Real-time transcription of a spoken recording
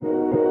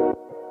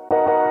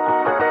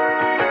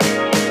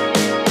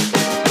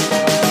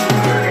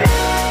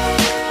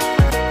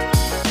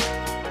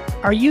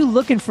Are you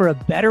looking for a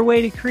better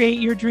way to create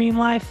your dream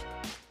life?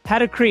 How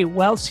to create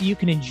wealth so you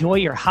can enjoy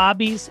your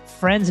hobbies,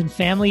 friends, and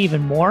family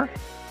even more?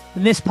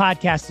 Then this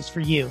podcast is for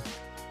you.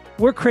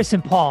 We're Chris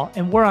and Paul,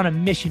 and we're on a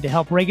mission to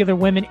help regular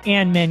women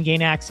and men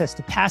gain access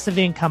to passive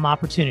income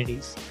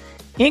opportunities.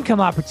 Income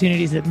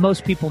opportunities that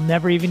most people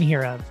never even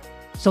hear of.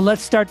 So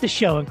let's start the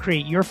show and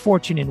create your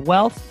fortune in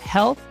wealth,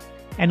 health,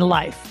 and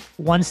life,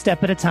 one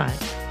step at a time.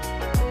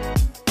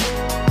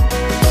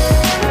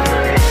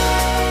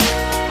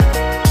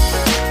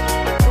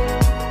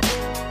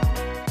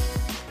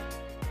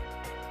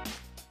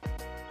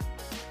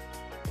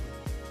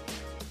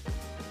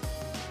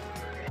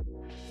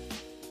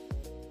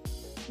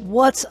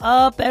 What's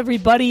up,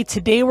 everybody?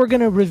 Today we're going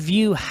to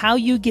review how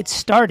you get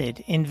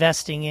started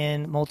investing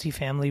in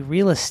multifamily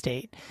real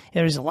estate.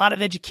 There's a lot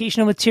of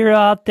educational material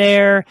out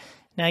there.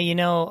 Now you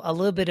know a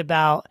little bit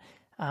about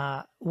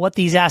what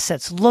these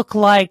assets look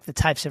like, the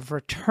types of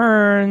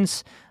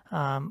returns,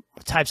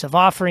 types of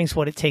offerings,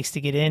 what it takes to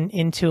get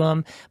into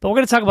them. But we're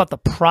going to talk about the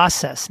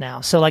process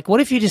now. So like,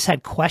 what if you just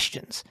had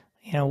questions?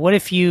 You know, what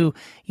if you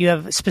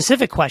have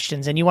specific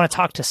questions and you want to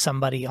talk to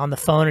somebody on the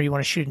phone or you want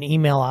to shoot an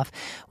email off?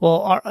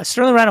 Well, our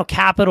Sterling Rhino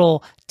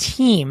Capital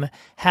team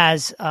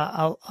has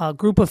a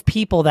group of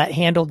people that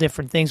handle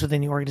different things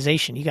within the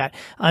organization. You got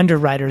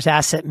underwriters,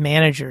 asset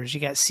managers, you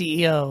got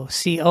CEO,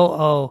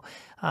 COO,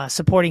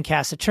 supporting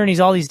cast, attorneys,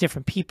 all these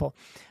different people.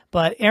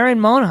 But Erin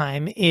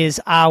Monheim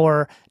is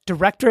our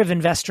Director of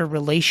Investor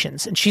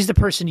Relations, and she's the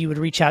person you would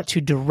reach out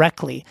to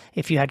directly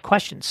if you had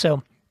questions.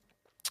 So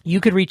you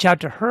could reach out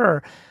to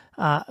her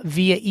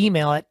via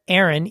email at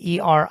Erin,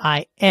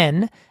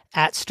 ERIN,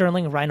 at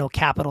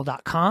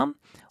sterlingrhinocapital.com,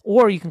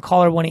 or you can call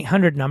our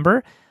 1-800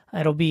 number.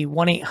 It'll be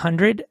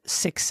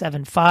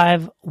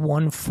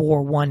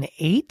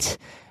 1-800-675-1418,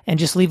 and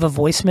just leave a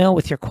voicemail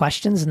with your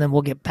questions, and then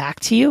we'll get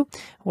back to you.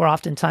 We're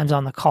oftentimes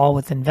on the call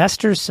with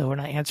investors, so we're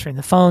not answering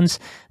the phones,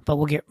 but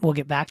we'll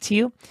get back to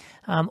you.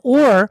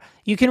 Or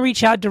you can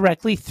reach out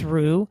directly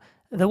through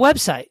the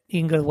website.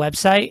 You can go to the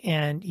website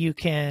and you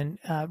can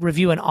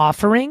review an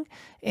offering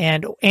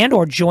and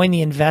or join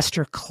the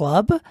investor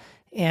club.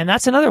 And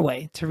that's another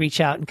way to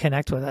reach out and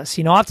connect with us.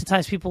 You know,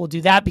 oftentimes people will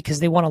do that because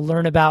they want to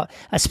learn about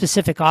a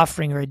specific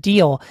offering or a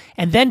deal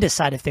and then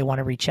decide if they want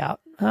to reach out.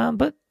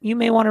 But you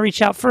may want to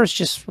reach out first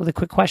just with a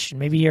quick question.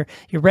 Maybe you're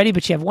ready,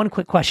 but you have one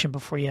quick question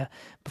before you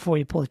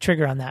pull the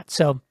trigger on that.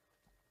 So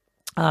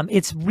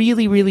it's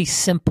really, really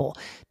simple.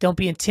 Don't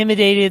be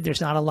intimidated.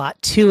 There's not a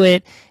lot to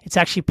it. It's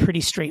actually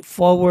pretty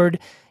straightforward.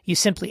 You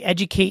simply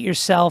educate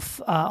yourself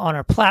on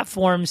our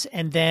platforms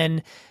and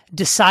then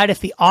decide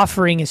if the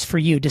offering is for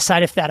you.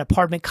 Decide if that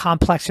apartment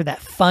complex or that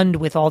fund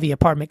with all the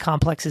apartment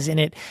complexes in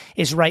it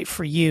is right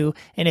for you.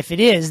 And if it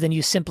is, then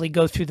you simply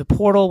go through the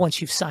portal once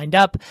you've signed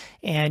up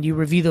and you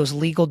review those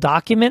legal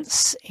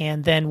documents.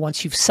 And then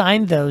once you've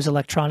signed those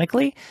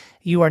electronically,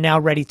 you are now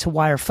ready to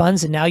wire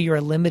funds, and now you're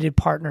a limited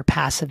partner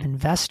passive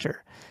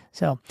investor.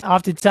 So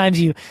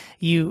oftentimes you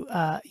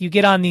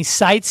get on these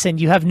sites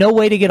and you have no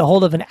way to get a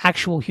hold of an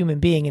actual human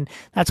being. And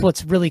that's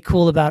what's really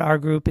cool about our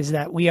group, is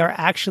that we are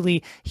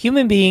actually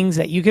human beings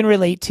that you can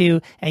relate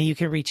to and you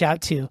can reach out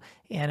to.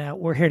 And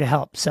we're here to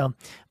help. So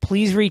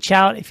please reach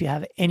out if you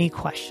have any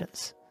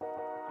questions.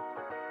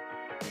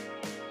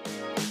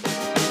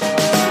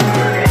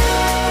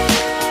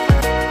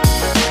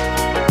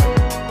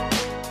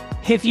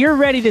 If you're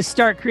ready to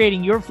start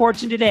creating your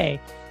fortune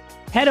today,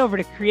 head over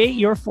to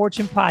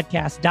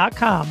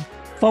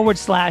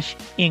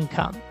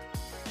createyourfortunepodcast.com/income.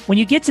 When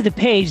you get to the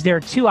page, there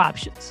are two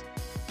options.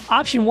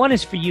 Option one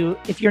is for you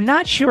if you're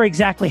not sure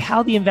exactly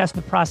how the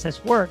investment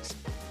process works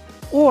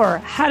or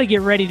how to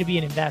get ready to be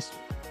an investor.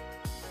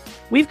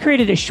 We've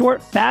created a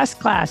short, fast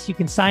class you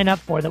can sign up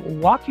for that will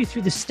walk you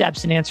through the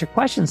steps and answer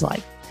questions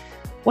like,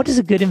 what does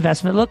a good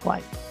investment look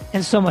like?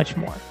 And so much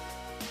more.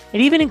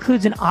 It even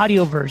includes an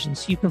audio version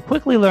so you can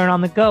quickly learn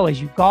on the go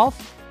as you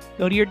golf,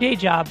 go to your day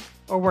job,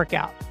 or work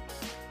out.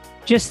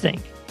 Just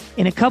think,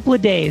 in a couple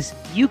of days,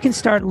 you can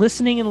start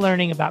listening and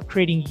learning about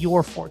creating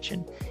your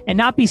fortune and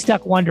not be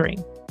stuck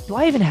wondering, do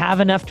I even have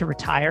enough to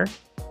retire?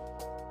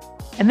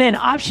 And then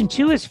option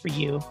two is for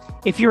you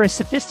if you're a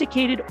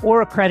sophisticated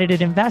or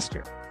accredited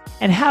investor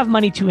and have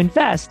money to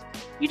invest.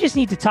 You just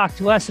need to talk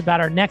to us about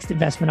our next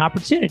investment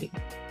opportunity.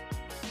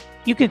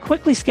 You can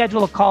quickly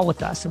schedule a call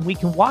with us and we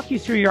can walk you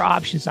through your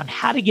options on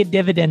how to get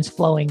dividends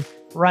flowing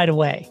right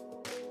away.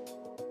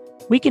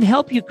 We can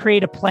help you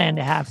create a plan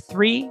to have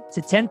 $3,000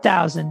 to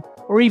 $10,000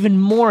 or even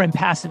more in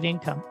passive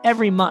income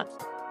every month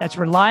that's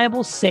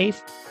reliable,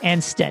 safe,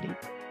 and steady.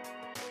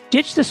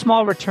 Ditch the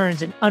small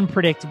returns and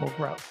unpredictable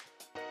growth.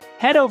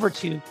 Head over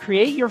to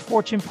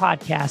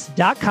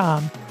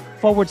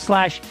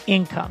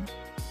createyourfortunepodcast.com/income.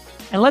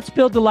 And let's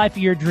build the life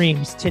of your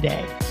dreams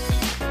today.